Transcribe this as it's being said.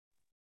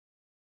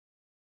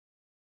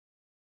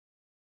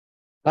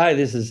Hi,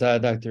 this is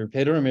Dr.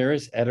 Pedro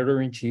Ramirez,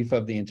 Editor-in-Chief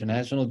of the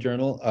International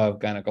Journal of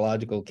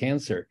Gynecological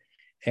Cancer.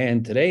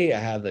 And today I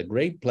have the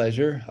great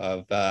pleasure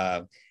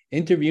of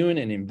interviewing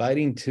and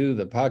inviting to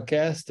the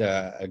podcast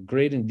a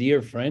great and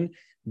dear friend,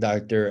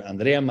 Dr.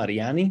 Andrea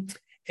Mariani,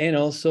 and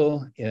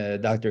also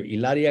Dr.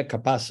 Ilaria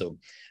Capasso.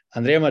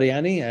 Andrea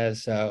Mariani,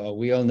 as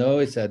we all know,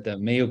 is at the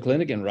Mayo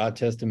Clinic in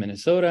Rochester,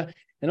 Minnesota,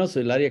 and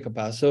also Ilaria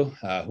Capasso,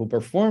 who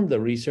performed the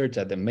research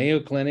at the Mayo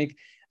Clinic.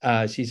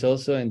 She's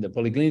also in the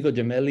Policlinico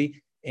Gemelli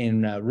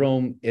in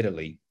Rome,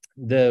 Italy.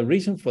 The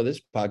reason for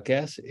this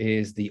podcast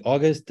is the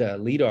August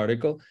lead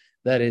article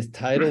that is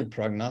titled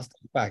Prognostic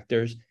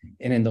Factors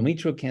in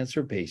Endometrial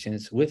Cancer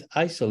Patients with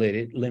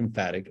Isolated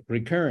Lymphatic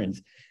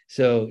Recurrence.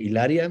 So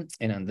Ilaria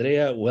and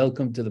Andrea,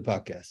 welcome to the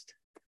podcast.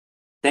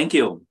 Thank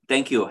you.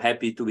 Thank you.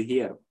 Happy to be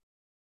here.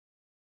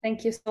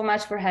 Thank you so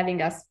much for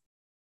having us.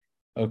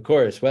 Of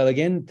course. Well,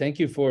 again, thank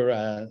you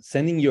for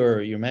sending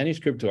your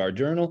manuscript to our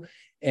journal.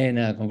 And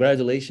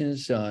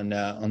congratulations on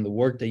the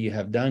work that you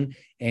have done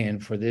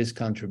and for this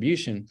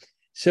contribution.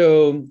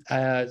 So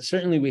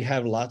certainly we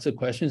have lots of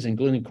questions,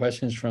 including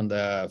questions from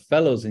the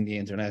fellows in the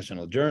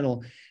International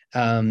Journal.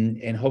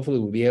 And hopefully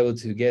we'll be able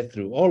to get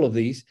through all of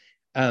these.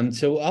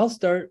 So I'll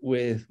start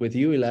with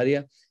you,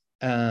 Ilaria.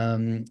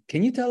 Can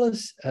you tell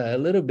us a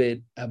little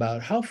bit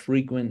about how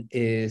frequent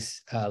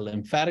is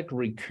lymphatic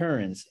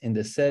recurrence in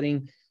the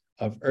setting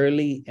of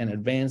early and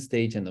advanced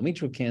stage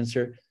endometrial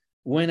cancer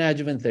when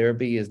adjuvant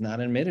therapy is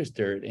not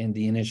administered in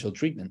the initial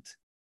treatment?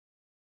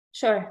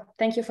 Sure.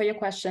 Thank you for your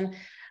question.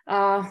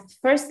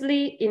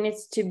 Firstly, it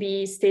needs to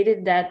be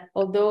stated that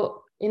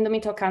although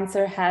endometrial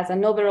cancer has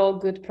an overall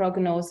good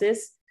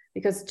prognosis,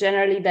 because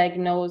generally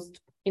diagnosed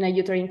in a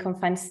uterine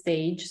confined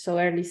stage, so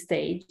early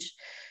stage,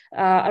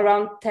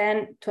 around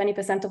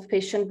 10-20% of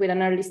patients with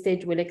an early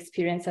stage will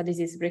experience a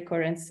disease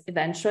recurrence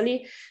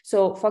eventually.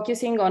 So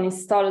focusing on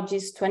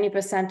histologies,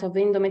 20% of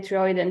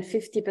endometrioid and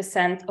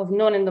 50% of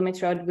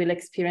non-endometrioid will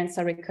experience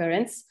a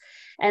recurrence.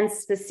 And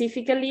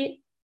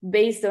specifically,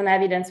 based on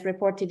evidence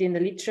reported in the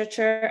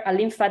literature, a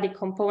lymphatic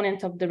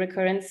component of the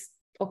recurrence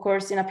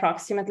occurs in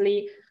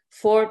approximately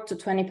 4 to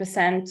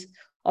 20%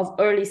 of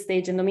early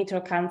stage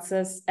endometrial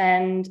cancers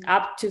and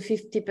up to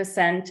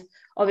 50%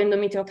 of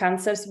endometrial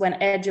cancers when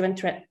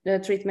adjuvant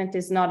treatment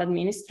is not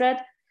administered.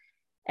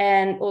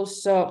 And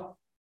also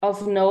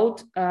of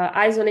note,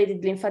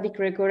 isolated lymphatic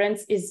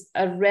recurrence is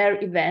a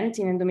rare event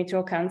in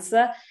endometrial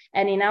cancer.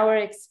 And in our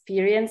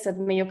experience at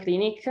Mayo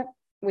Clinic,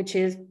 which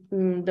is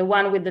the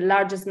one with the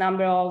largest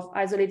number of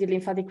isolated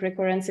lymphatic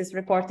recurrences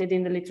reported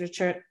in the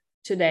literature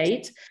to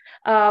date,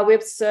 we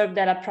observed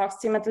that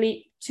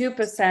approximately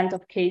 2%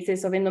 of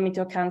cases of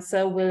endometrial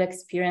cancer will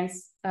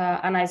experience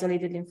an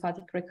isolated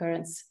lymphatic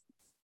recurrence.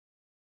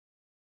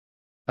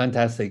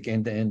 Fantastic.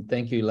 And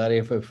thank you,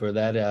 Ilaria, for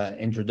that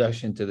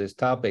introduction to this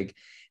topic.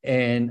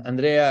 And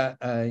Andrea,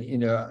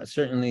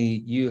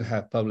 certainly you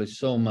have published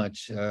so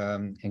much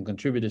and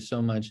contributed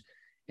so much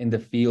in the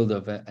field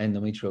of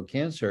endometrial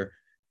cancer.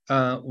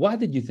 Why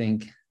did you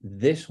think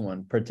this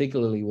one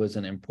particularly was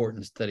an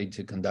important study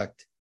to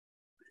conduct?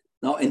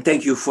 No, and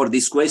thank you for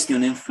this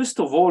question. And first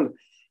of all,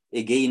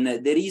 again,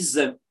 there is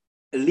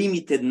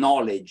limited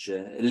knowledge,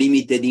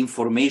 limited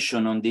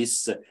information on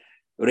this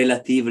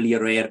relatively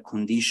rare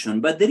condition.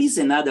 But there is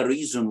another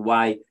reason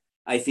why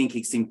I think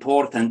it's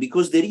important,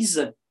 because there is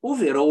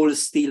overall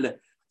still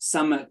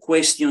some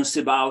questions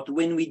about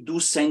when we do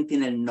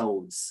sentinel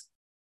nodes,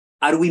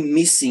 are we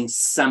missing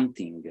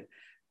something?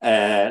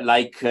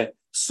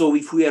 So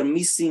if we are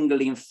missing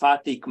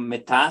lymphatic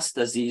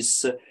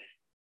metastases,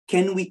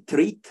 can we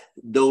treat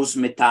those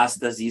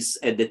metastases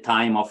at the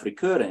time of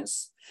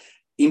recurrence?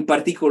 In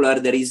particular,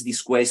 there is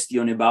this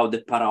question about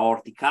the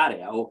para-aortic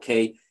area.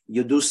 Okay,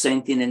 you do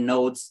sentinel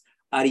nodes,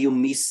 are you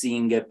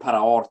missing a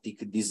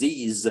para-aortic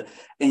disease?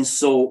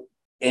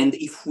 And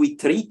if we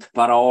treat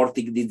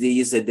para-aortic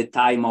disease at the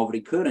time of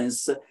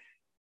recurrence,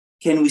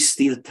 can we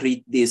still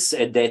treat this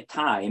at that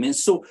time? And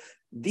so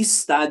this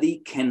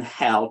study can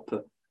help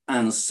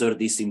answer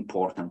this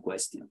important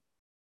question.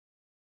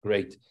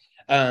 Great.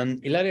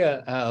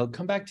 Ilaria, I'll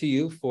come back to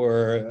you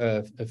for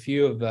a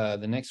few of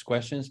the next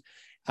questions,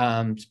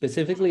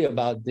 specifically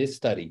about this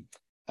study.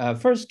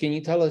 First, can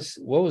you tell us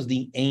what was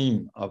the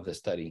aim of the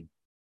study?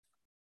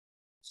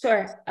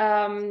 Sure.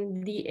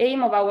 The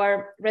aim of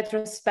our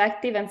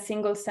retrospective and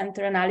single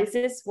center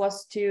analysis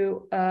was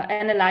to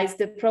analyze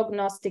the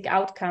prognostic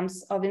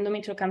outcomes of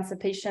endometrial cancer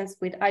patients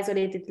with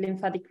isolated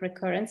lymphatic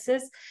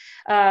recurrences,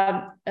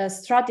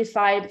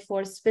 stratified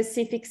for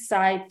specific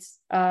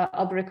sites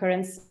of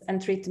recurrence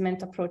and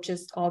treatment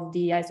approaches of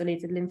the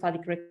isolated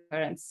lymphatic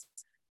recurrence.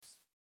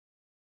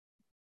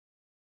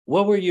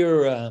 What were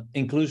your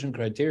inclusion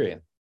criteria?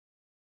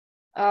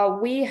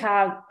 We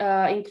have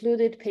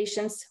included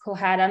patients who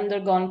had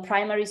undergone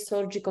primary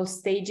surgical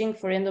staging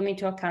for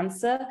endometrial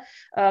cancer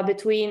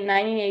between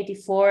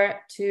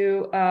 1984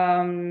 to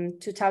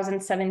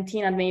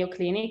 2017 at Mayo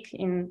Clinic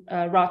in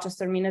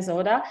Rochester,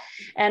 Minnesota.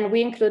 And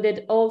we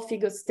included all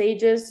figure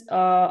stages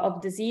of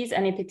disease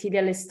and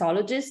epithelial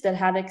histologists that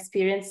had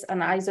experienced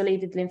an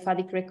isolated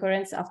lymphatic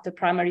recurrence after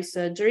primary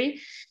surgery.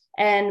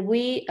 And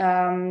we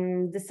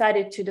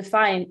decided to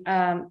define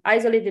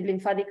isolated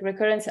lymphatic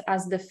recurrence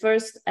as the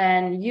first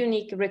and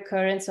unique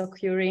recurrence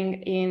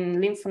occurring in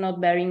lymph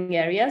node-bearing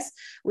areas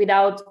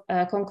without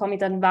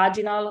concomitant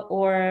vaginal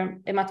or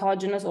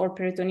hematogenous or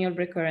peritoneal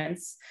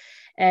recurrence.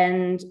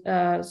 And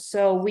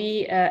so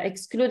we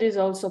excluded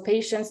also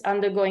patients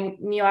undergoing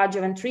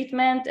neoadjuvant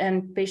treatment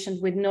and patients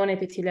with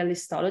non-epithelial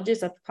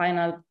histologies at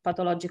final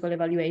pathological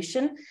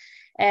evaluation.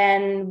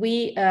 And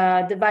we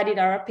divided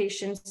our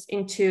patients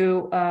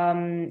into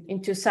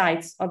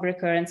sites of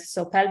recurrence.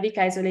 So pelvic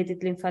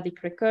isolated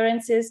lymphatic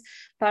recurrences,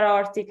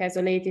 para-aortic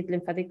isolated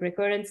lymphatic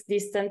recurrence,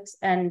 distant,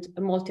 and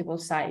multiple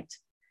site.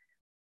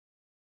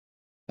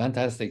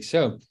 Fantastic.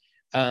 So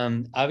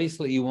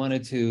obviously you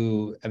wanted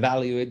to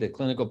evaluate the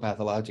clinical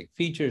pathologic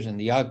features and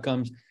the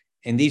outcomes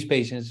in these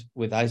patients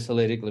with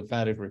isolated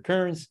lymphatic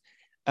recurrence.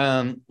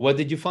 What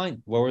did you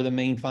find? What were the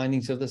main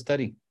findings of the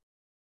study?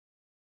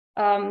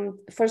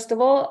 First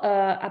of all,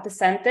 a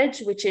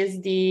percentage, which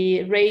is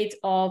the rate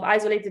of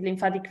isolated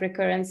lymphatic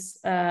recurrence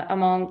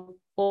among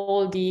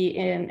all the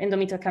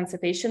endometrial cancer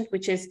patients,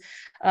 which is,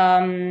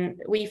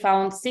 we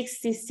found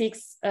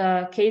 66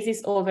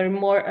 cases over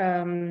more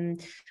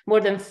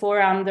than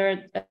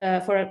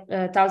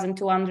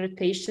 4,200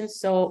 patients,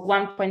 so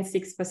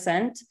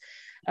 1.6%.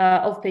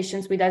 Of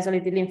patients with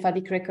isolated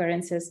lymphatic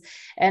recurrences.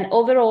 And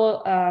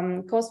overall,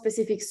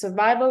 co-specific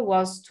survival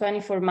was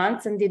 24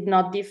 months and did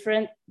not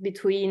differ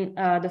between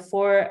the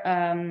 4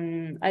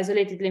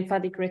 isolated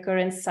lymphatic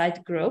recurrence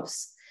site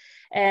groups.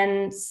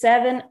 And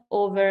 7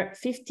 over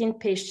 15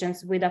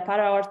 patients with a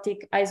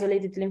para-aortic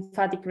isolated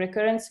lymphatic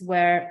recurrence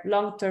were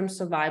long-term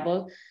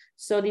survival.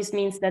 So this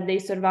means that they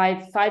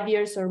survived 5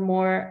 years or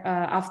more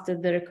after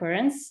the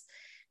recurrence.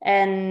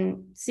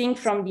 And seeing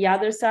from the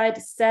other side,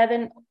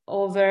 7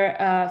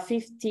 over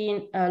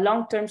 15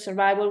 long-term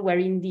survival were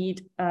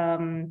indeed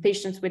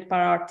patients with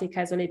para-aortic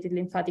isolated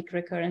lymphatic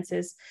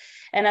recurrences.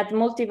 And at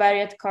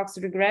multivariate Cox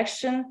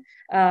regression,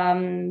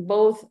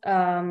 both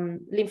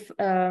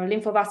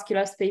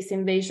lymphovascular space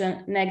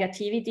invasion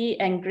negativity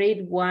and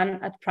grade 1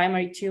 at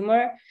primary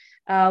tumor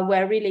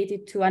were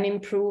related to an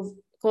improved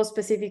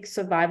co-specific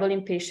survival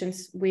in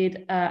patients with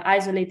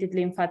isolated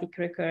lymphatic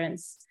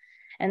recurrence.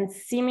 And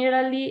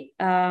similarly,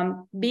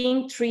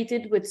 being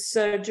treated with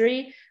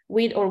surgery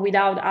with or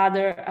without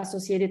other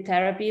associated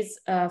therapies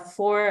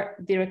for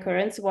the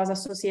recurrence was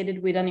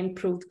associated with an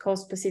improved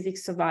co-specific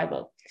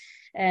survival.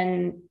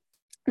 And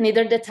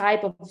neither the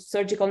type of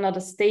surgical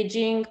nodal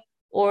staging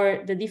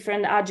or the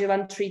different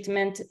adjuvant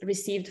treatment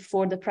received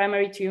for the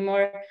primary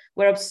tumor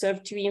were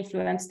observed to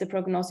influence the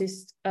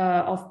prognosis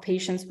of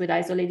patients with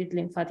isolated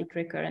lymphatic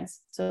recurrence.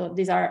 So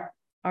these are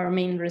our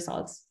main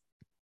results.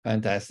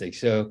 Fantastic.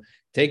 So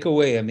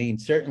takeaway, I mean,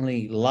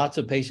 certainly lots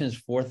of patients,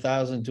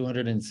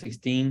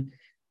 4,216,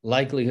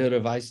 likelihood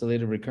of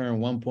isolated recurrent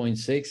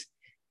 1.6,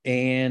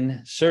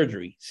 and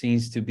surgery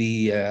seems to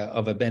be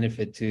of a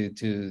benefit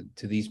to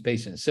these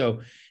patients.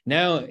 So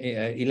now,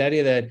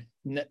 Ilaria,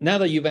 now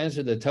that you've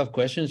answered the tough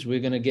questions, we're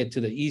going to get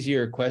to the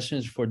easier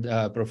questions for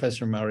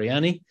Professor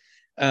Mariani.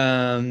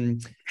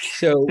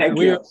 So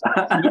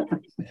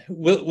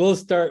we'll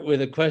start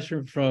with a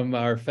question from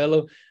our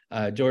fellow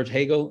George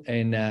Hagel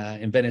in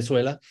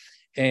Venezuela.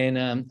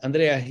 And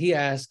Andrea, he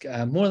asked,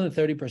 more than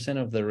 30%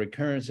 of the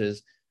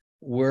recurrences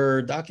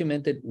were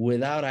documented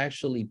without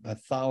actually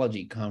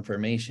pathology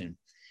confirmation.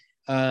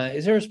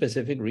 Is there a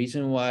specific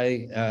reason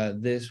why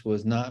this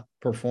was not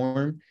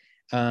performed?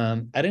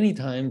 At any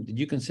time, did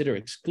you consider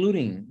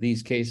excluding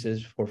these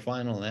cases for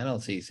final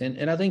analyses?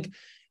 And I think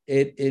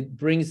it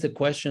brings the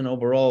question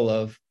overall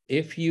of,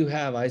 if you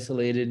have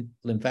isolated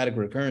lymphatic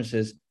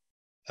recurrences,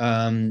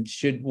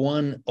 should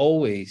one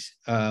always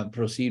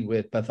proceed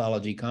with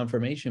pathology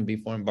confirmation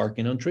before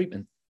embarking on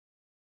treatment?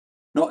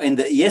 No,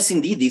 and yes,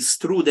 indeed, it's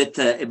true that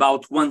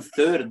about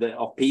 1/3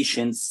 of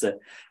patients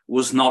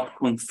was not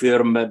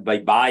confirmed by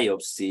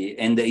biopsy,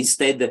 and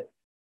instead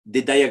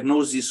the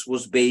diagnosis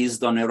was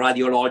based on a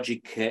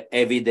radiologic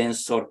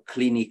evidence or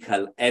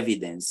clinical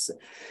evidence.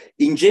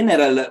 In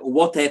general,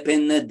 what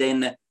happened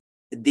then,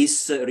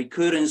 this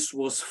recurrence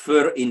was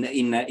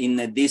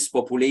in this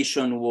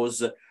population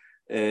was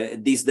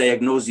this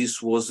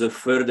diagnosis was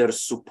further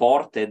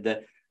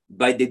supported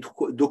by the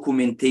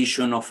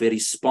documentation of a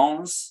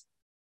response,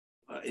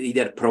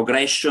 either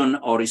progression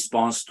or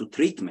response to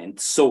treatment.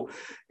 So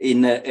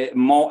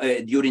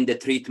during the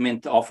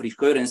treatment of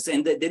recurrence,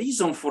 and the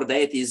reason for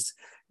that is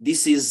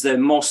this is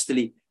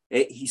mostly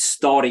a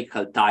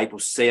historical type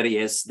of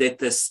series that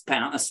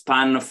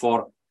span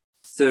for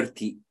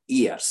 30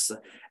 years.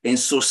 And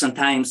so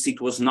sometimes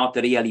it was not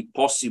really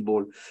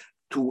possible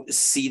to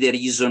see the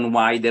reason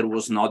why there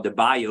was not the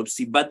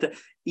biopsy. But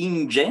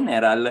in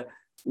general,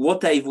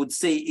 what I would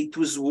say, it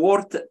was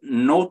worth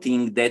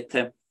noting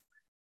that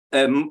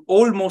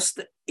almost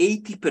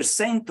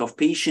 80% of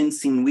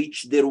patients in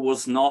which there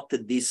was not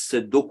this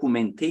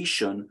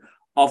documentation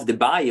of the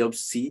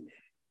biopsy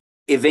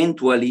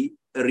eventually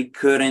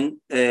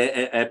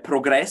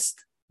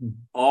progressed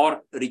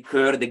or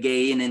recurred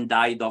again and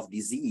died of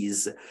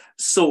disease.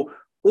 So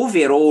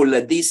overall,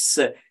 this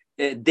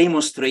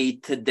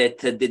demonstrates that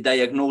the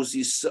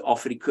diagnosis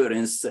of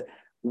recurrence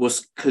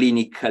was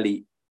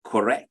clinically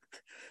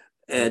correct.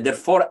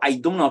 Therefore, I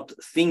do not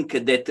think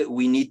that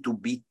we need to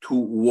be too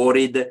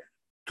worried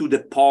to the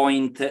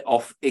point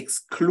of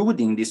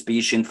excluding this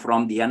patient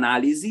from the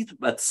analysis,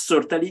 but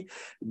certainly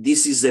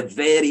this is a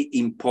very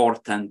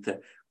important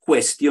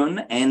question,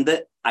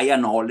 and I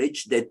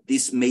acknowledge that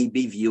this may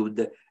be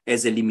viewed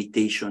as a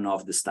limitation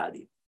of the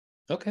study.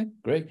 Okay,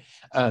 great.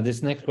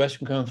 This next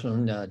question comes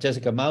from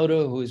Jessica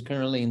Mauro, who is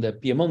currently in the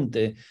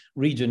Piemonte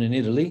region in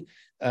Italy.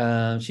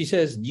 She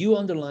says, you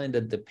underlined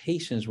that the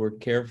patients were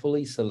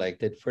carefully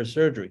selected for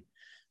surgery.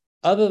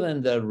 Other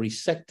than the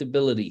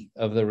resectability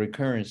of the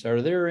recurrence,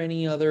 are there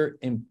any other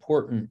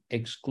important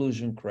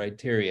exclusion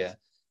criteria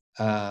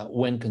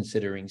when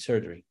considering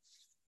surgery?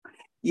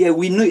 Yeah,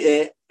 we know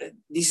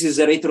this is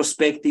a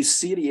retrospective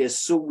series,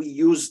 so we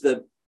use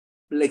the,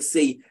 let's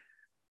say,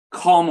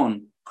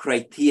 common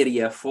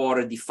criteria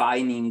for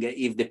defining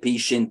if the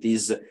patient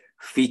is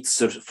fit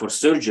for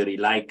surgery.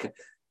 Like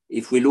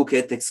if we look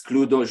at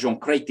exclusion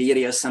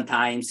criteria,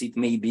 sometimes it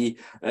may be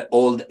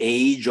old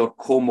age or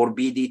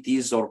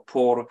comorbidities or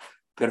poor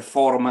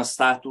performance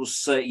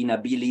status,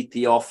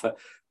 inability of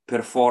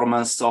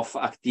performance of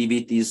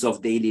activities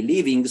of daily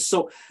living.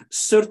 So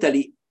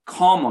certainly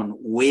common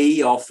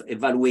way of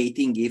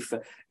evaluating if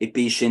a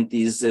patient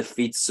is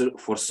fit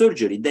for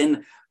surgery.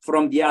 Then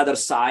from the other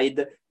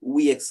side,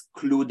 we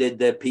excluded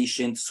the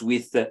patients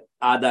with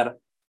other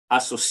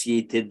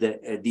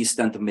associated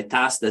distant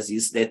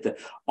metastases that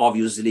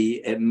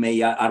obviously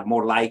are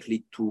more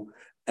likely to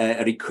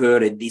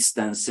recur at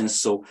distance and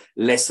so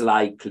less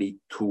likely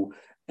to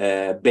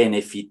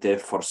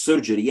benefit for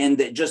surgery.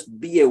 And just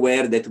be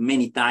aware that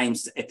many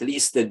times, at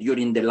least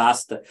during the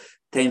last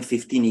 10,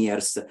 15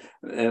 years,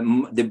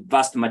 the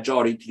vast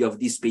majority of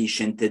these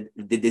patients,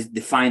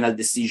 the final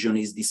decision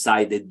is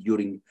decided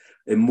during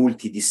a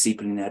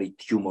multidisciplinary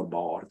tumor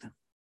board.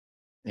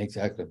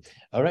 Exactly.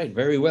 All right,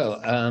 very well.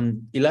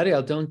 Ilaria,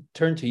 I'll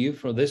turn to you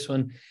for this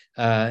one.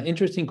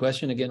 Interesting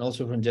question, again,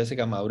 also from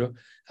Jessica Mauro.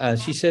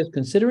 She says,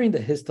 considering the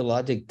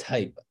histologic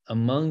type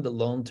among the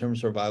long-term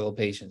survival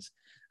patients,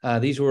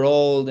 these were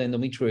all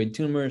endometrioid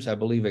tumors, I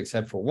believe,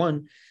 except for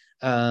one.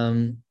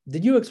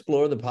 Did you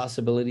explore the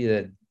possibility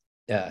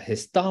that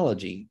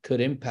histology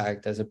could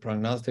impact as a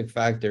prognostic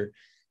factor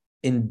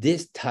in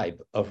this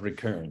type of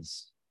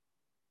recurrence?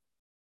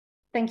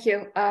 Thank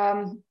you.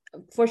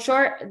 For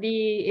sure,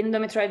 the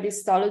endometrioid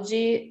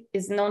histology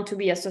is known to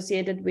be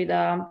associated with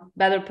a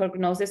better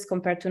prognosis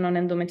compared to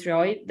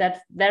non-endometrioid.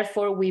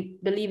 Therefore, we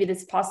believe it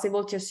is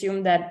possible to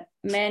assume that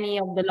many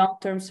of the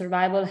long-term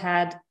survival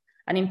had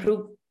an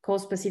improved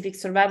co-specific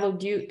survival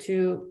due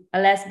to a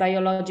less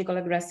biological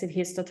aggressive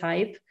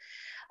histotype.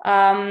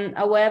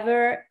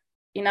 However,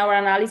 in our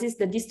analysis,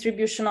 the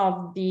distribution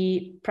of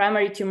the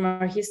primary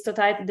tumor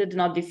histotype did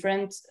not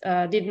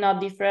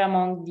differ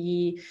among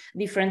the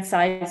different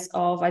sites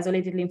of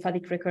isolated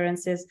lymphatic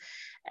recurrences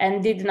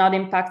and did not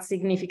impact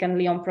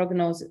significantly on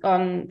prognosis,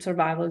 on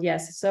survival,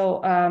 yes. So,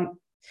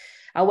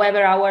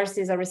 however, ours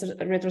is a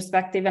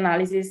retrospective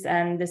analysis,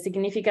 and the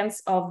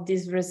significance of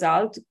this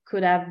result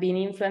could have been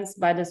influenced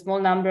by the small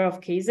number of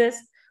cases,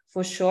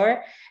 for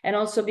sure, and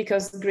also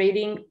because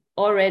grading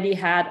already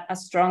had a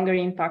stronger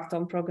impact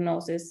on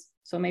prognosis.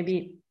 So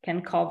maybe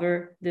can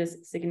cover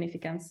this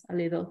significance a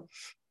little.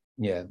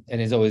 Yeah,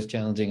 and it's always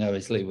challenging,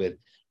 obviously, with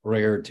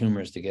rare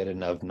tumors to get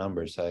enough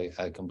numbers.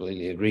 I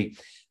completely agree.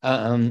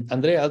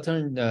 Andrea, I'll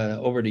turn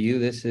over to you.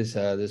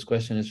 This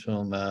question is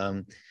from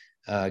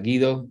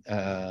Guido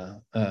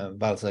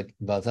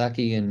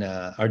Balzacchi in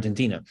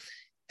Argentina.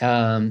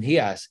 He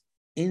asks,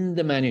 in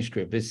the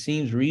manuscript, it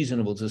seems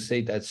reasonable to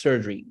say that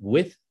surgery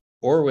with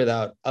or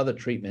without other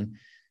treatment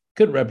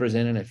could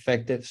represent an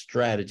effective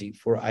strategy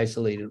for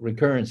isolated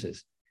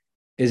recurrences.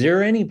 Is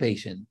there any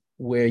patient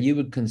where you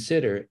would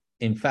consider,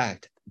 in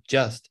fact,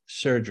 just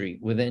surgery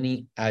with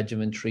any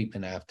adjuvant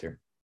treatment after?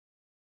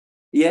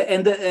 Yeah,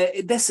 and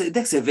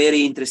that's a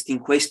very interesting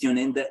question.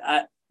 And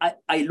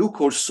I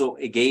look also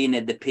again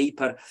at the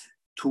paper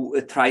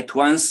to try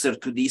to answer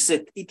to this.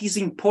 It is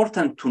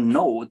important to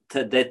note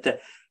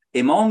that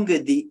among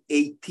the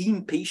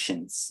 18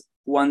 patients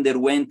who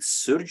underwent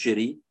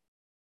surgery,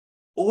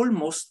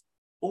 almost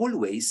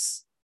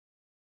always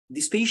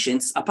these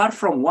patients, apart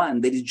from one,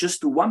 there is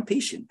just one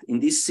patient in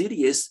this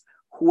series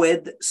who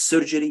had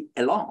surgery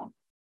alone.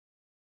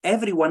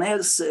 everyone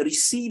else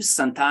receives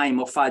some time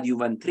of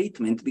adjuvant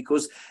treatment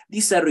because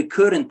these are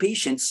recurrent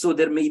patients, so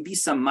there may be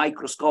some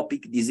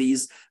microscopic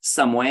disease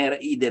somewhere,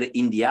 either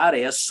in the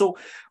area. So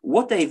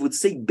what I would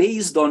say,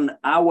 based on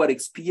our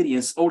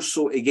experience,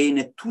 also,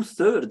 again,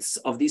 2/3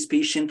 of these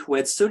patients who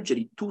had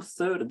surgery,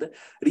 2/3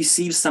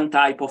 received some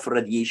type of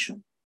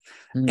radiation.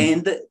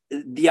 And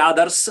the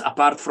others,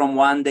 apart from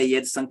one, they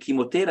had some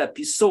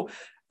chemotherapy. So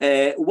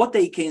what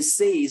I can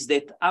say is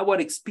that our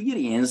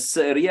experience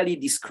really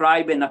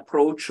describe an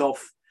approach of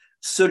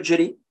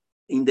surgery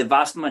in the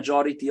vast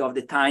majority of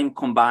the time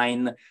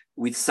combined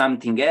with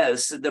something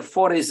else.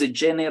 Therefore, as a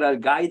general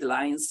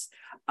guidelines,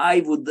 I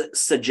would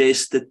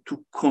suggest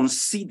to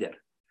consider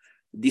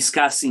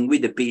discussing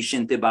with the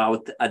patient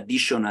about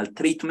additional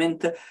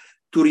treatment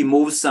to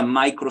remove some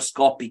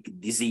microscopic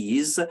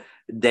disease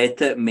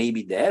that may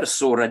be there.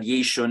 So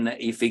radiation,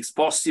 if it's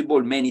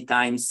possible, many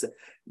times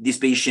these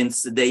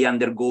patients, they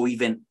undergo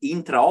even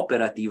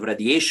intraoperative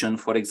radiation,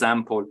 for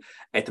example,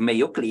 at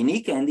Mayo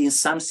Clinic, and in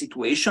some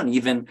situation,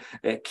 even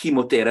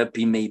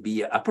chemotherapy may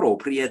be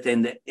appropriate.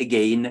 And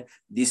again,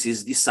 this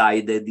is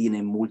decided in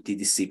a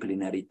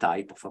multidisciplinary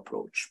type of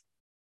approach.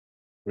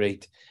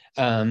 Great.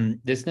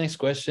 This next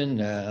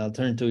question, I'll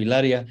turn to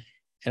Ilaria.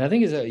 And I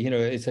think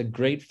it's a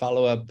great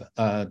follow-up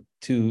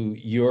to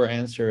your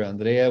answer,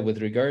 Andrea,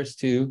 with regards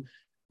to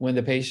when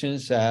the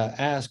patients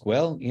ask,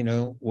 well,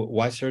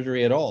 why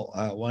surgery at all?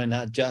 Why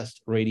not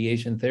just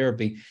radiation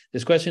therapy?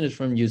 This question is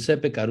from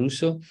Giuseppe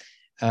Caruso.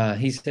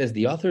 He says,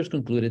 the authors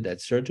concluded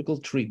that surgical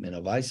treatment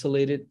of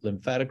isolated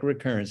lymphatic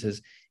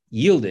recurrences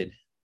yielded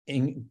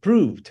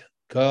improved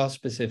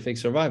cause-specific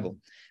survival.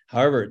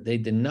 However, they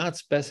did not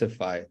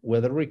specify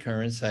whether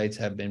recurrent sites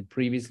have been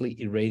previously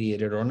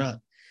irradiated or not.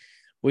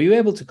 Were you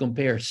able to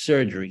compare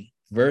surgery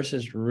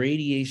versus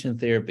radiation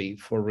therapy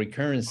for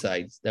recurrent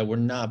sites that were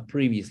not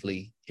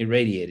previously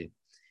irradiated?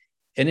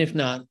 And if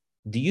not,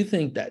 do you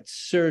think that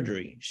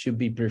surgery should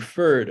be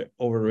preferred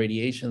over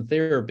radiation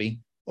therapy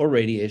or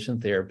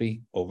radiation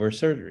therapy over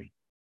surgery?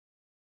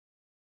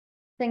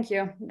 Thank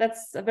you.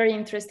 That's a very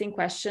interesting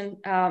question.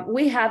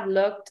 We have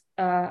looked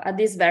at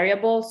this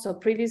variable, so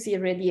previous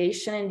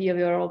irradiation in the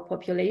overall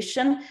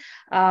population.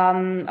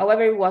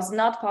 However, it was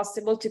not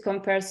possible to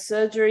compare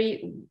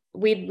surgery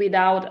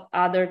without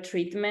other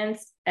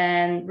treatments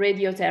and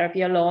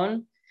radiotherapy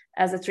alone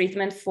as a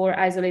treatment for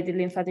isolated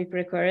lymphatic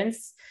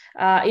recurrence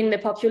in the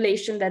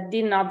population that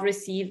did not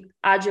receive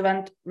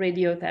adjuvant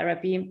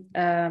radiotherapy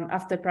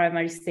after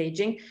primary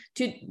staging,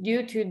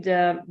 due to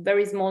the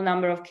very small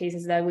number of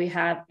cases that we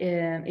have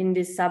in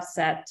this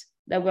subset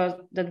that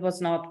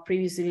was not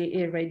previously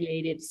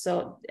irradiated.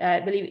 So I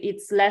believe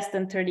it's less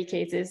than 30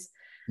 cases.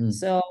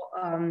 So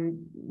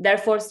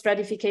therefore,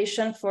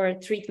 stratification for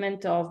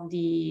treatment of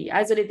the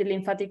isolated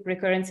lymphatic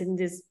recurrence in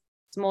this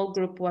small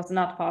group was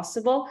not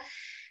possible.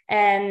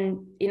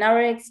 And in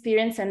our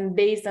experience and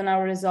based on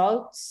our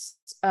results,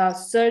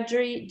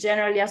 surgery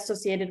generally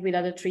associated with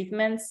other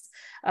treatments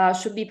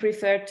should be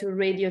preferred to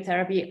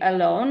radiotherapy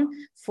alone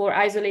for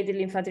isolated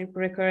lymphatic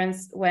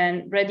recurrence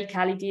when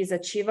radicality is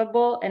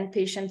achievable and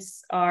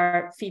patients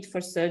are fit for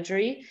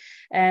surgery.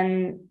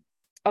 And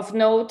of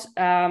note,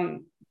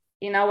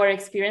 in our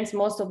experience,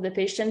 most of the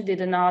patients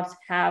did not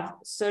have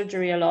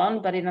surgery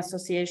alone, but in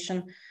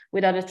association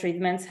with other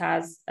treatments,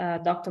 as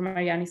Dr.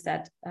 Mariani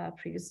said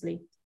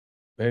previously.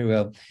 Very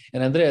well.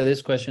 And Andrea,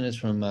 this question is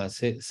from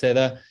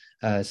Seda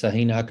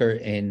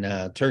Sahinakar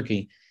in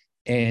Turkey.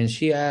 And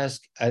she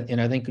asked, and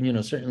I think,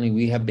 certainly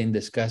we have been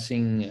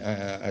discussing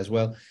as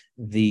well,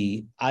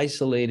 the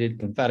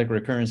isolated lymphatic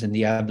recurrence in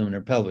the abdomen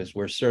or pelvis,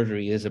 where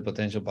surgery is a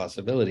potential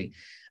possibility.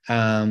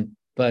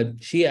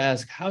 But she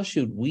asked, how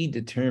should we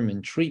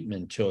determine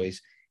treatment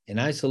choice in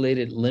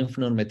isolated lymph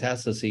node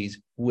metastases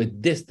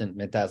with distant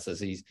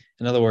metastases?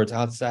 In other words,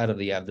 outside of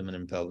the abdomen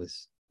and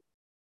pelvis.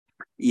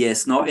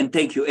 Yes, no, and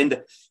thank you.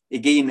 And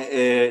again,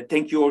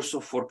 thank you also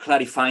for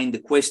clarifying the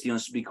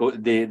questions, because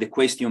the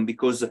question,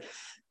 because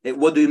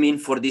what do you mean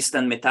for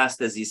distant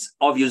metastasis?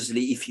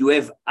 Obviously, if you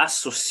have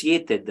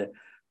associated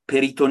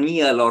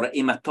peritoneal or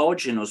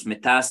hematogenous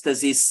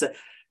metastasis,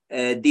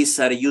 these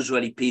are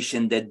usually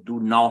patients that do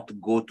not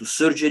go to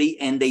surgery,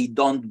 and they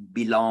don't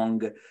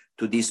belong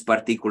to this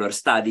particular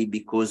study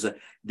because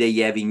they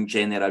have in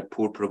general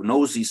poor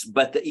prognosis.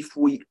 But if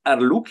we are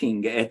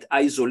looking at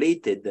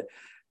isolated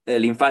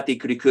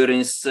lymphatic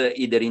recurrence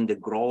either in the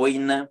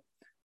groin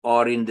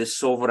or in the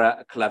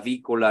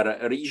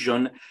supraclavicular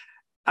region,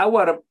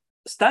 our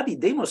study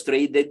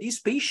demonstrates that this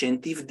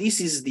patient, if this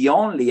is the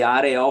only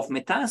area of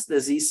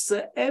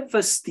metastasis,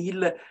 have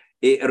still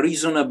a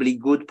reasonably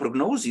good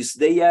prognosis.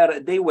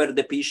 They were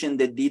the patient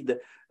that did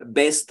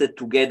best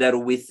together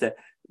with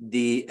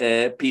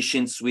the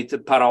patients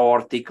with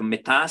para-aortic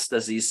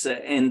metastasis,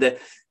 and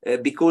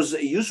because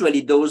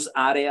usually those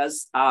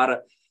areas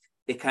are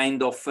a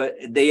kind of,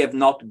 they have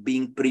not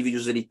been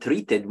previously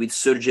treated with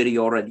surgery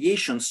or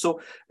radiation. So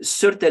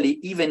certainly,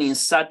 even in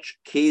such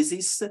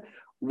cases,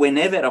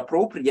 whenever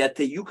appropriate,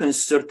 you can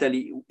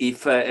certainly,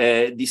 if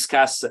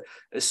discuss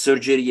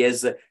surgery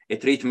as a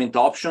treatment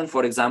option,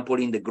 for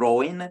example, in the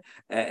groin,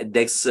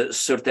 that's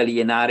certainly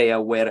an area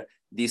where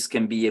this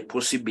can be a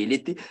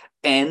possibility,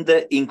 and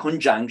in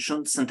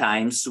conjunction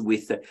sometimes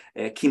with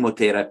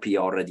chemotherapy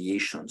or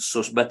radiation.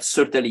 So, but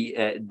certainly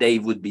they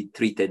would be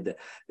treated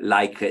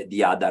like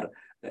the other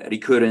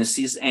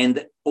recurrences,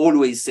 and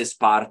always as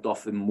part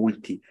of a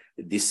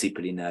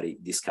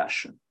multidisciplinary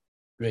discussion.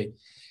 Great.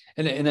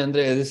 And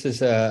Andrea, this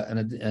is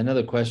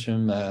another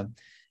question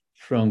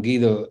from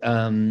Guido.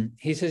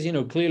 He says,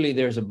 clearly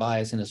there's a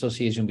bias and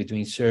association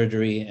between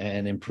surgery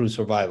and improved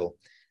survival.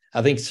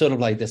 I think sort of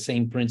like the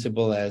same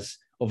principle as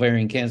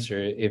ovarian cancer.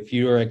 If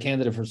you're a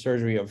candidate for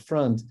surgery up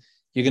front,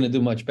 you're going to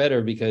do much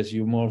better because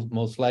you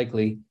most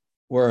likely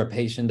were a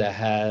patient that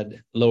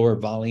had lower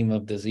volume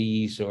of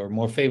disease or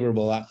more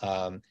favorable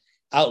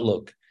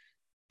outlook.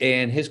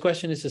 And his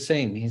question is the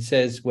same. He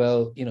says,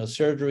 well,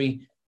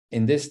 surgery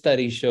in this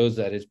study shows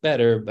that it's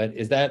better, but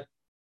is that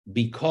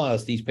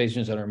because these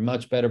patients are in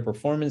much better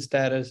performance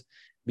status,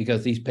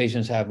 because these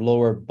patients have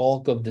lower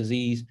bulk of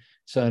disease?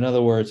 So in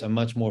other words, a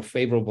much more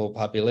favorable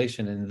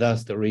population, and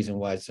thus the reason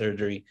why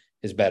surgery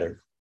is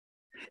better.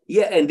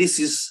 Yeah, and this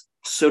is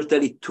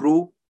certainly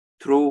true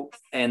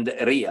and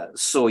real.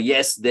 So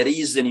yes, there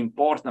is an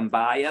important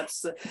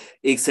bias.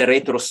 It's a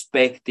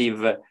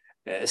retrospective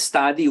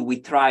study.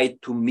 We try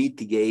to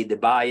mitigate the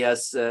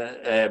bias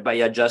by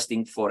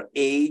adjusting for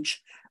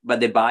age, but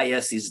the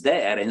bias is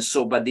there. And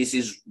so, but this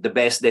is the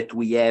best that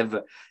we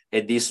have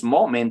at this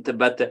moment.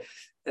 But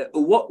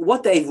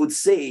what I would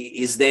say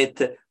is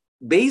that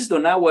based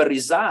on our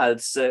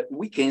results,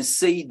 we can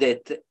say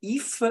that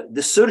if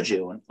the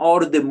surgeon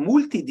or the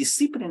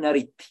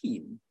multidisciplinary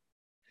team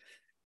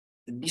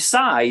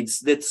decides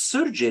that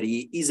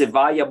surgery is a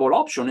viable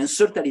option, and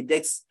certainly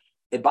that's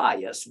a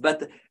bias,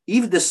 but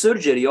if the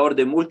surgery or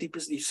the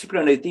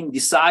multidisciplinary team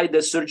decide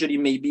that surgery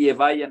may be a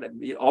viable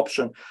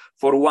option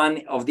for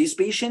one of these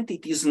patients,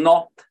 it is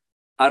not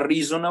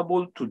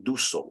unreasonable to do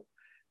so.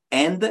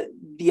 And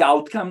the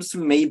outcomes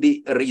may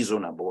be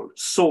reasonable.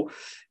 So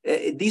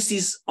this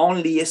is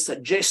only a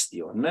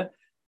suggestion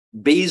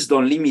based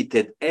on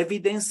limited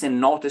evidence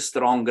and not a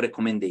strong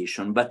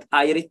recommendation. But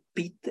I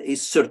repeat,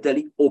 is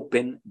certainly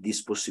open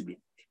this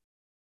possibility.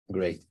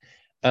 Great.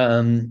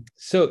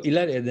 So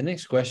Ilaria, the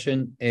next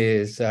question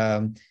is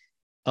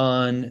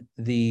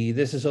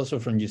this is also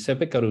from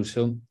Giuseppe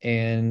Caruso,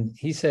 and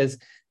he says,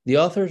 the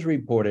authors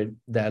reported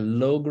that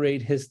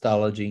low-grade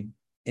histology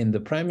in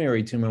the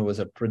primary tumor was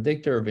a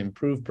predictor of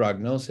improved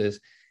prognosis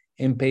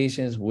in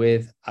patients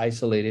with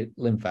isolated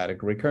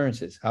lymphatic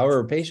recurrences.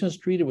 However, patients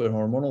treated with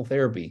hormonal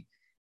therapy,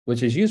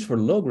 which is used for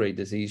low-grade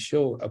disease,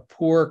 show a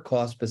poor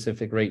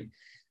cost-specific rate.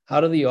 How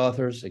do the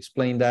authors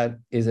explain that?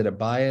 Is it a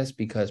bias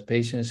because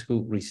patients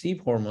who receive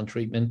hormone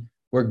treatment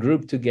were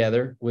grouped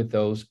together with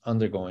those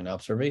undergoing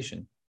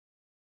observation?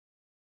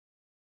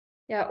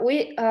 Yeah,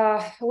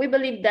 we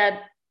believe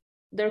that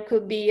there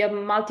could be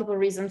multiple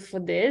reasons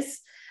for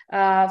this.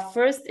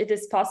 First, it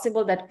is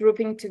possible that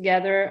grouping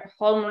together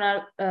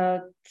hormonal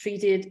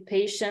treated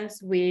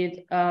patients with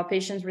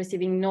patients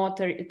receiving no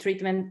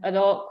treatment at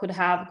all could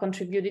have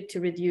contributed to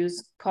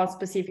reduce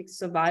cause-specific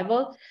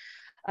survival.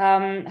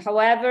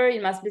 However,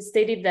 it must be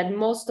stated that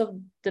most of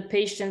the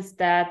patients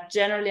that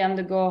generally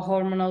undergo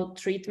hormonal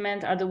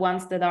treatment are the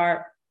ones that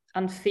are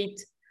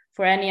unfit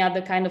for any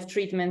other kind of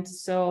treatment,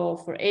 so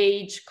for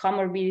age,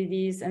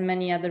 comorbidities, and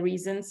many other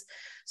reasons.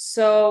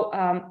 So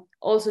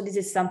also this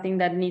is something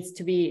that needs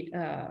to be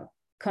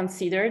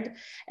considered.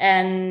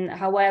 And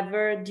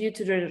however, due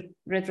to the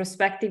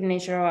retrospective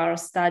nature of our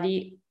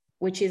study,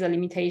 which is a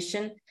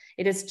limitation,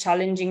 it is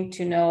challenging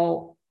to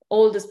know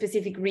all the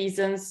specific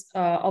reasons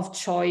of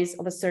choice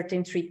of a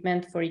certain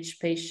treatment for each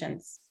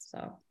patient.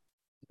 So.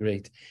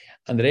 Great.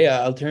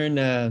 Andrea, I'll turn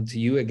to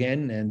you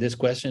again. And this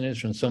question is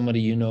from somebody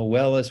you know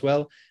well as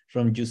well,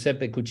 from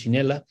Giuseppe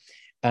Cucinella.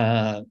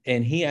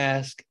 And he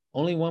asked,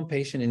 only one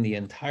patient in the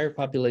entire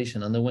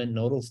population underwent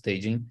nodal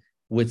staging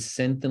with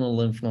sentinel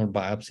lymph node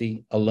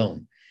biopsy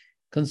alone.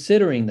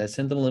 Considering that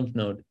sentinel lymph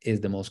node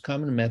is the most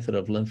common method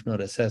of lymph node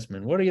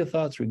assessment, what are your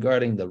thoughts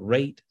regarding the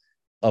rate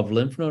of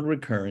lymph node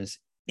recurrence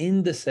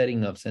in the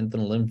setting of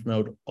sentinel lymph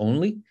node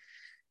only?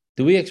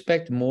 Do we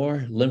expect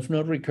more lymph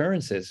node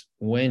recurrences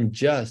when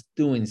just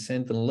doing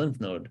sentinel lymph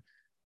node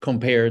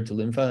compared to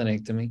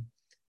lymphadenectomy?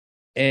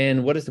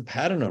 And what is the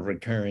pattern of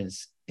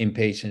recurrence in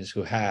patients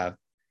who have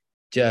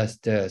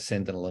just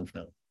sentinel lymph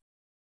node?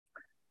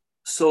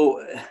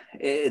 So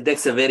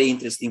that's a very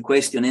interesting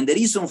question. And the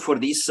reason for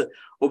this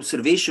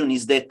observation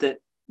is that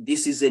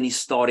this is an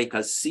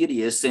historical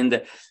series,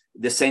 and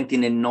the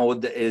sentinel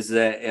node is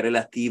a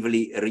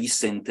relatively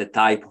recent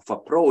type of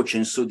approach.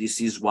 And so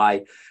this is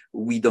why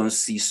we don't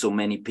see so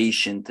many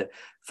patients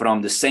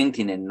from the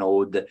sentinel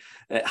node.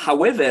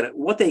 However,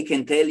 what I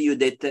can tell you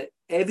that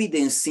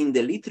evidence in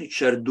the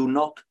literature do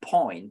not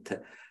point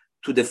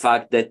to the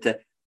fact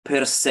that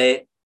per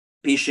se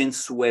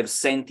patients who have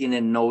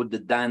sentinel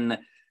node then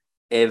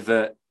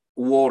have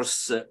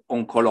worse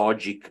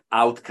oncologic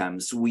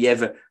outcomes. We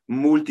have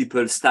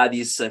multiple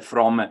studies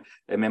from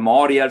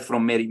Memorial,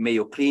 from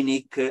Mayo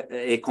Clinic,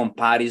 a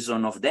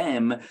comparison of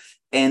them,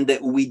 and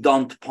we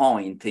don't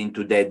point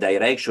into that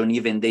direction,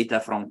 even data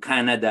from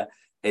Canada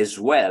as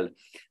well.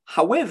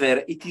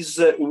 However, it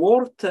is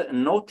worth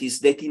notice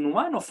that in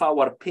one of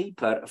our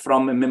paper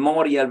from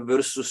Memorial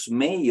versus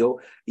Mayo,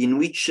 in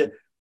which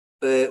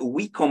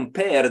we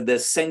compared the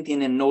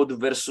sentinel node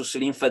versus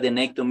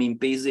lymphadenectomy in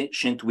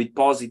patients with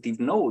positive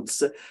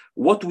nodes,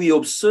 what we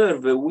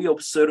observed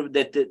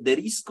that the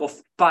risk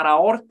of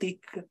para-aortic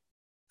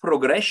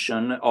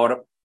progression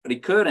or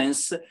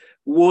recurrence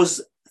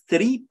was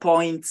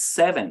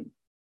 3.7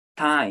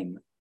 times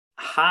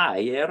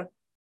higher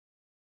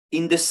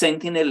in the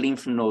sentinel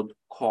lymph node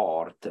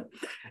cohort.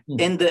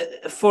 And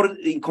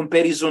in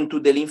comparison to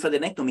the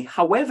lymphadenectomy,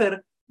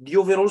 however, the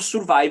overall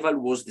survival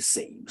was the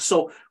same.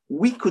 So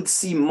we could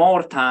see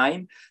more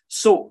time.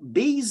 So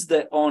based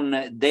on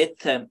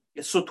that,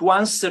 so to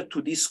answer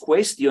to this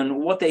question,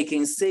 what I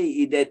can say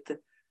is that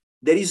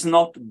there is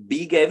not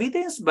big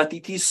evidence, but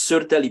it is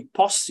certainly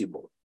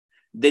possible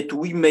that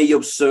we may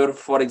observe,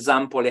 for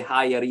example, a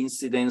higher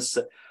incidence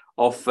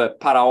of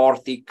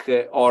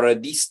para-aortic or a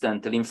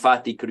distant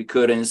lymphatic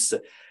recurrence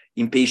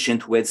in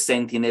patients who had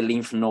sentinel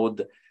lymph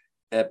node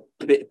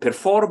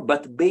perform,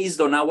 but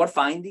based on our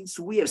findings,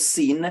 we have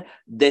seen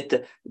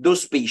that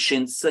those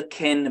patients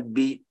can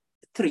be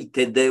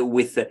treated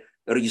with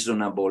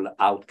reasonable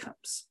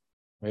outcomes.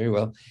 Very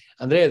well.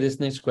 Andrea, this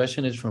next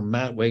question is from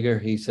Matt Wager.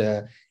 He's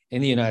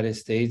in the United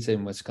States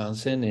in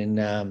Wisconsin,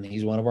 and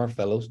he's one of our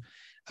fellows.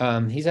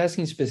 He's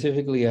asking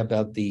specifically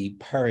about the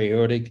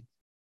para-aortic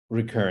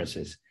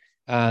recurrences.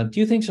 Do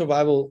you think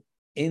survival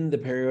in the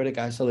periodic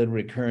isolated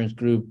recurrence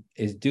group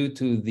is due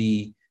to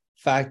the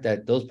fact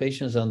that those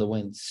patients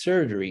underwent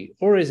surgery,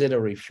 or is it a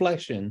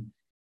reflection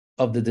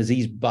of the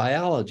disease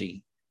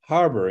biology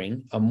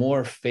harboring a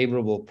more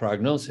favorable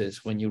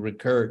prognosis when you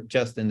recur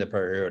just in the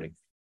para-aortic?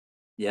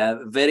 Yeah,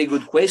 very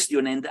good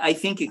question. And I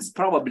think it's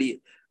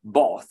probably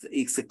both.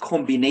 It's a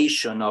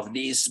combination of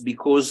this,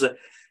 because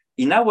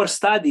in our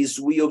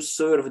studies, we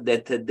observed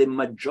that the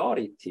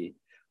majority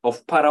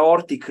of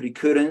para-aortic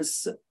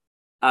recurrence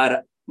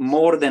are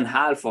more than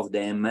half of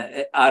them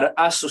are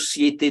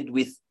associated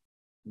with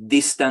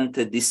distant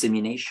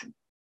dissemination.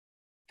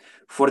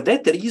 For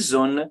that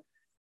reason,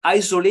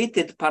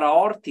 isolated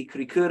para-aortic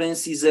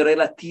recurrence is a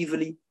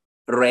relatively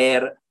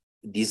rare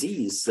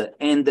disease,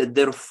 and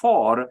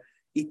therefore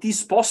it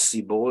is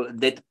possible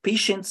that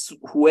patients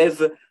who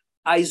have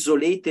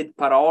isolated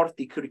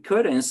para-aortic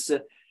recurrence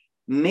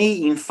may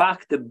in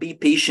fact be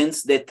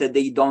patients that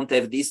they don't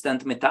have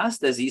distant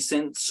metastasis,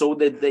 and so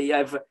that they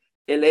have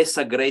a less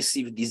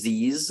aggressive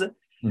disease.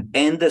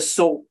 And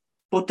so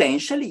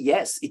potentially,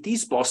 yes, it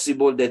is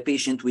possible that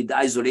patients with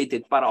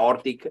isolated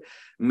para-aortic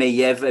may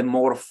have a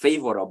more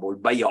favorable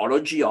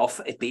biology of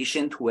a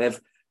patient who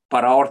have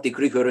para-aortic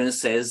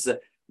recurrence as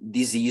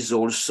disease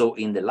also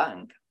in the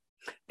lung.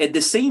 At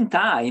the same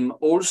time,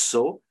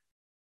 also,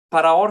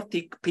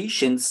 para-aortic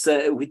patients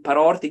with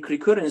para-aortic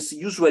recurrence,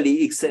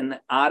 usually it's an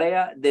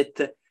area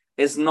that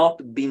has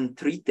not been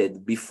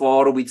treated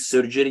before with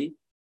surgery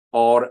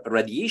or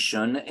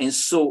radiation. And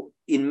so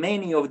in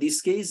many of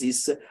these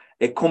cases,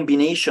 a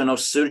combination of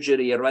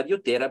surgery and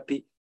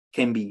radiotherapy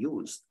can be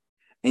used.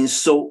 And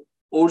so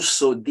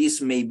also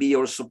this may be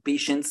also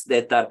patients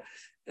that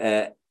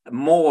are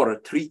more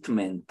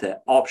treatment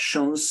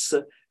options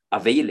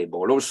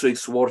available. Also,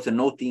 it's worth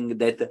noting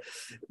that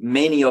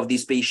many of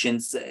these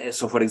patients,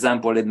 so for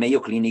example, at Mayo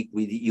Clinic,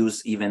 we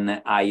use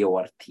even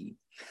IORT.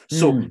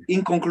 So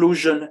in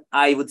conclusion,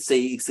 I would say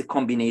it's a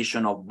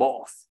combination of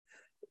both.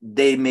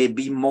 There may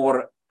be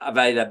more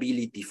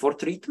availability for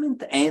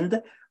treatment,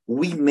 and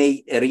we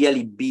may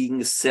really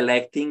be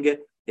selecting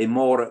a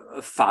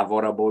more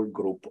favorable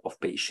group of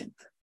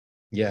patients.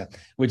 Yeah,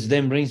 which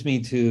then brings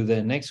me to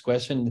the next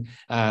question.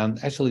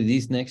 Actually,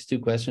 these next two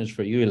questions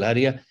for you,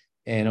 Ilaria.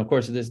 And of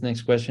course, this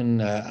next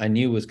question I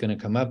knew was going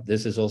to come up.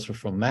 This is also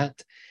from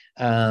Matt.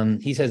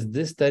 He says,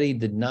 this study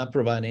did not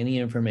provide any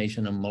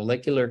information on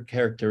molecular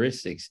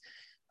characteristics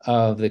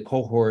of the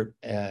cohort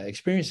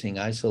experiencing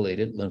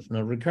isolated lymph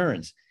node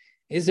recurrence.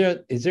 Is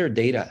there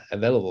data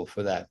available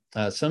for that?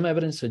 Some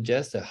evidence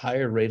suggests a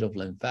higher rate of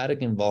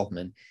lymphatic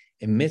involvement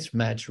in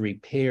mismatch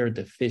repair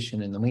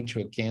deficient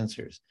endometrial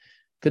cancers.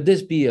 Could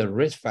this be a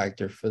risk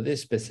factor for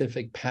this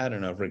specific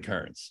pattern of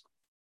recurrence?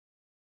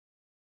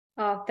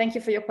 Thank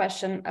you for your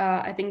question.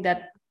 I think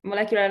that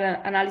molecular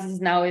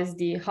analysis now is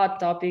the hot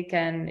topic,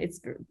 and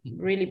it's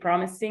really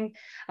promising.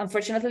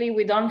 Unfortunately,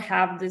 we don't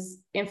have this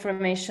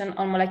information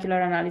on molecular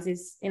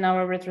analysis in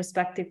our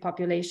retrospective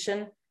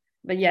population.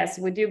 But yes,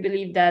 we do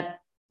believe that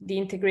the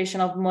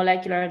integration of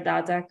molecular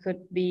data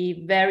could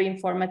be very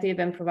informative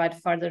and provide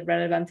further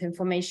relevant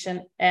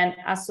information and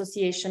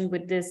association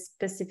with this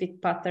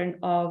specific pattern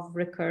of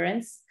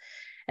recurrence.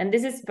 And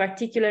this is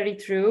particularly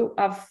true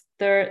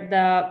after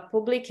the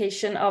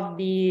publication of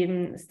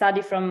the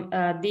study from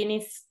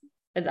Diniz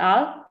et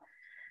al.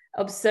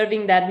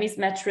 observing that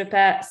mismatch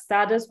repair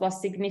status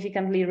was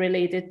significantly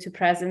related to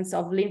presence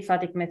of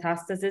lymphatic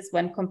metastasis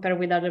when compared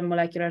with other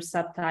molecular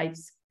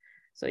subtypes.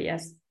 So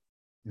yes.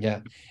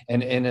 Yeah,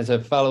 and as a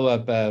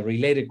follow-up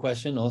related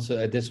question,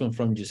 also this one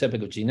from Giuseppe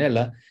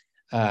Cucinella,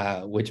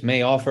 which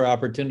may offer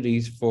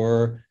opportunities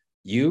for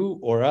you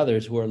or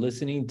others who are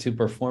listening to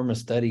perform a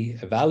study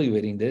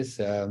evaluating this.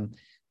 Do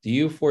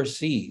you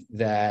foresee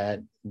that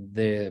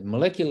the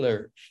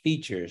molecular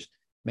features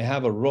may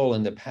have a role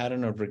in the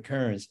pattern of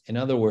recurrence? In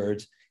other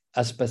words,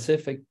 a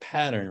specific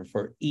pattern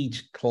for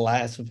each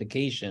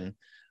classification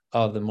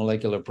of the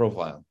molecular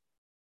profile?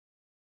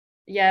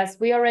 Yes,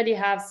 we already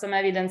have some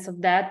evidence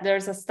of that.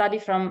 There's a study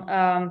from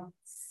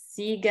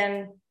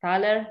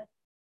Siegen-Thaler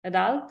et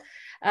al.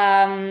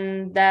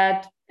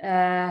 That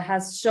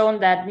has shown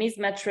that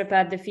mismatch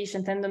repair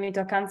deficient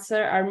endometrial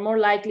cancer are more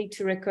likely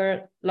to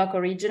recur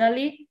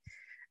locoregionally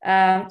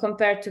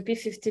compared to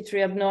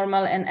P53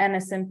 abnormal and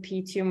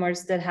NSMP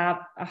tumors that have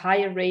a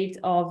higher rate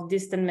of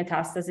distant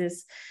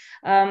metastasis.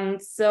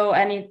 And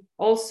it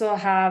also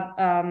have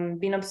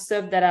been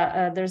observed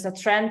that there's a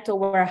trend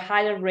toward a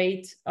higher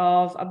rate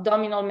of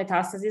abdominal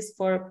metastasis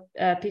for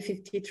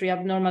P53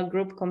 abnormal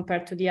group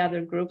compared to the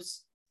other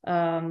groups,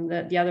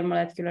 the other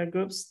molecular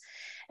groups.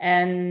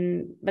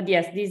 But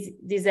yes,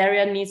 this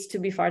area needs to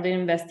be further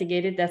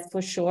investigated, that's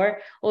for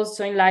sure.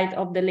 Also in light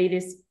of the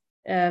latest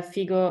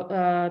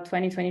FIGO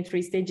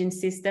 2023 staging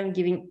system,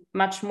 giving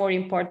much more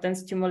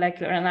importance to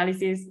molecular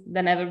analysis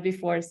than ever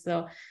before.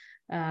 So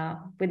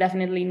we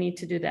definitely need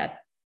to do that.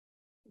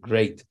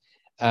 Great.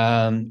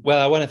 Well,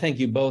 I want to thank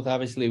you both.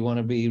 Obviously, want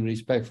to be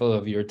respectful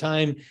of your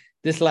time.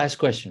 This last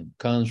question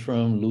comes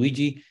from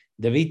Luigi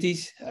De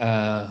Vitis,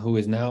 who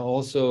is now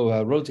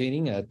also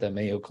rotating at the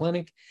Mayo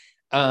Clinic.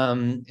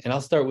 And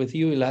I'll start with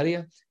you,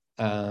 Ilaria.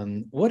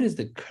 What is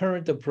the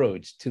current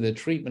approach to the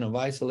treatment of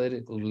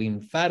isolated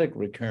lymphatic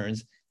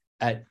recurrence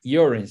at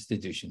your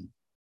institution?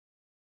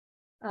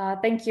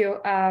 Thank you.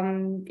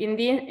 In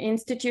the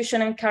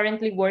institution I'm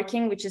currently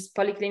working, which is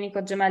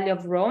Policlinico Gemelli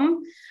of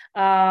Rome,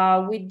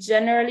 we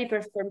generally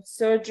perform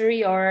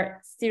surgery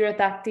or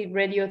stereotactic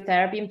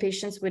radiotherapy in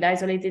patients with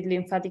isolated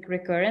lymphatic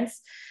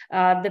recurrence,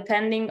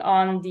 depending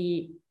on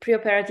the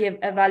preoperative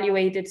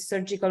evaluated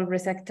surgical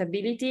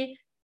resectability,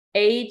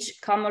 age,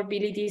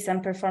 comorbidities,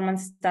 and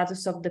performance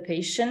status of the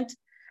patient.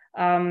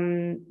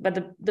 But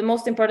the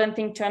most important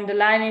thing to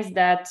underline is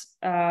that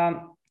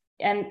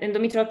and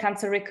endometrial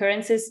cancer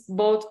recurrences,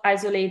 both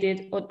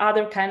isolated or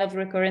other kind of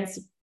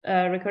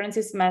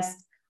recurrences,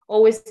 must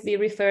always be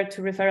referred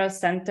to referral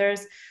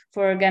centers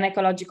for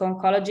gynecologic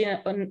oncology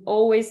and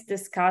always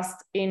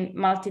discussed in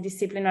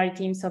multidisciplinary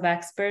teams of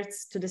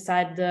experts to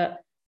decide the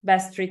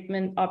best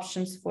treatment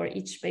options for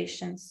each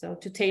patient. So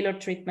to tailor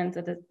treatment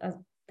at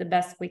the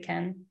best we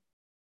can.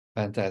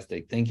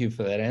 Fantastic. Thank you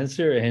for that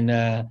answer. And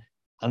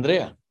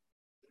Andrea.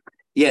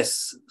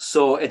 Yes,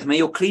 so at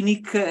Mayo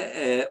Clinic,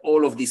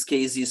 all of these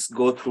cases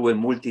go through a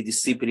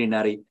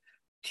multidisciplinary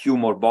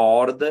tumor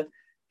board,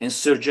 and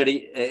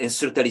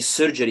certainly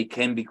surgery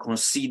can be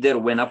considered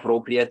when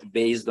appropriate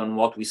based on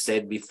what we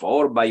said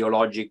before,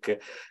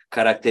 biologic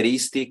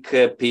characteristic,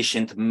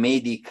 patient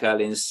medical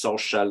and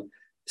social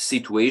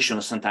situation.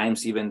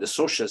 Sometimes even the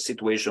social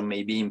situation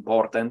may be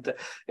important,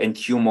 and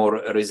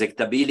tumor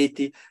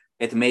resectability.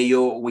 At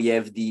Mayo, we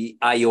have the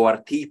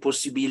IORT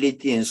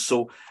possibility, and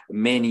so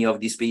many of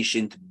these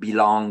patients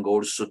belong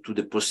also to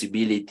the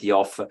possibility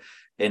of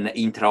an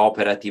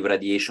intraoperative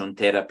radiation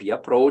therapy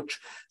approach.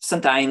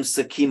 Sometimes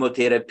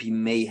chemotherapy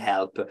may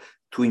help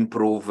to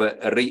improve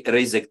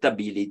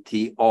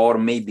resectability or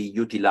maybe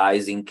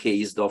utilized in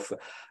case of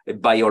a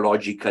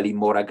biologically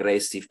more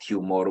aggressive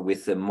tumor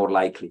with a more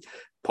likely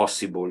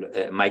possible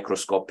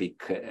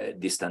microscopic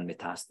distant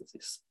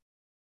metastasis.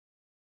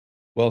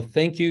 Well,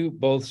 thank you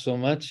both so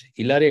much.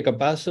 Ilaria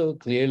Capasso,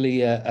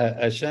 clearly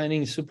a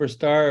shining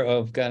superstar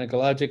of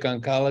gynecologic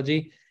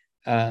oncology.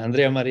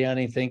 Andrea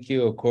Mariani, thank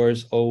you, of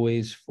course,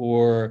 always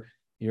for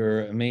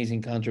your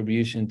amazing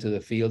contribution to the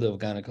field of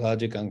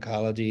gynecologic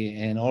oncology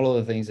and all of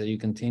the things that you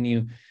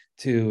continue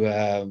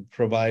to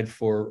provide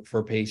for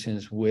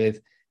patients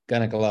with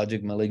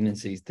gynecologic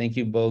malignancies. Thank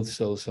you both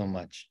so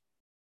much.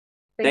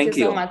 Thank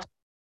you so much.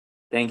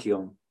 Thank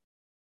you.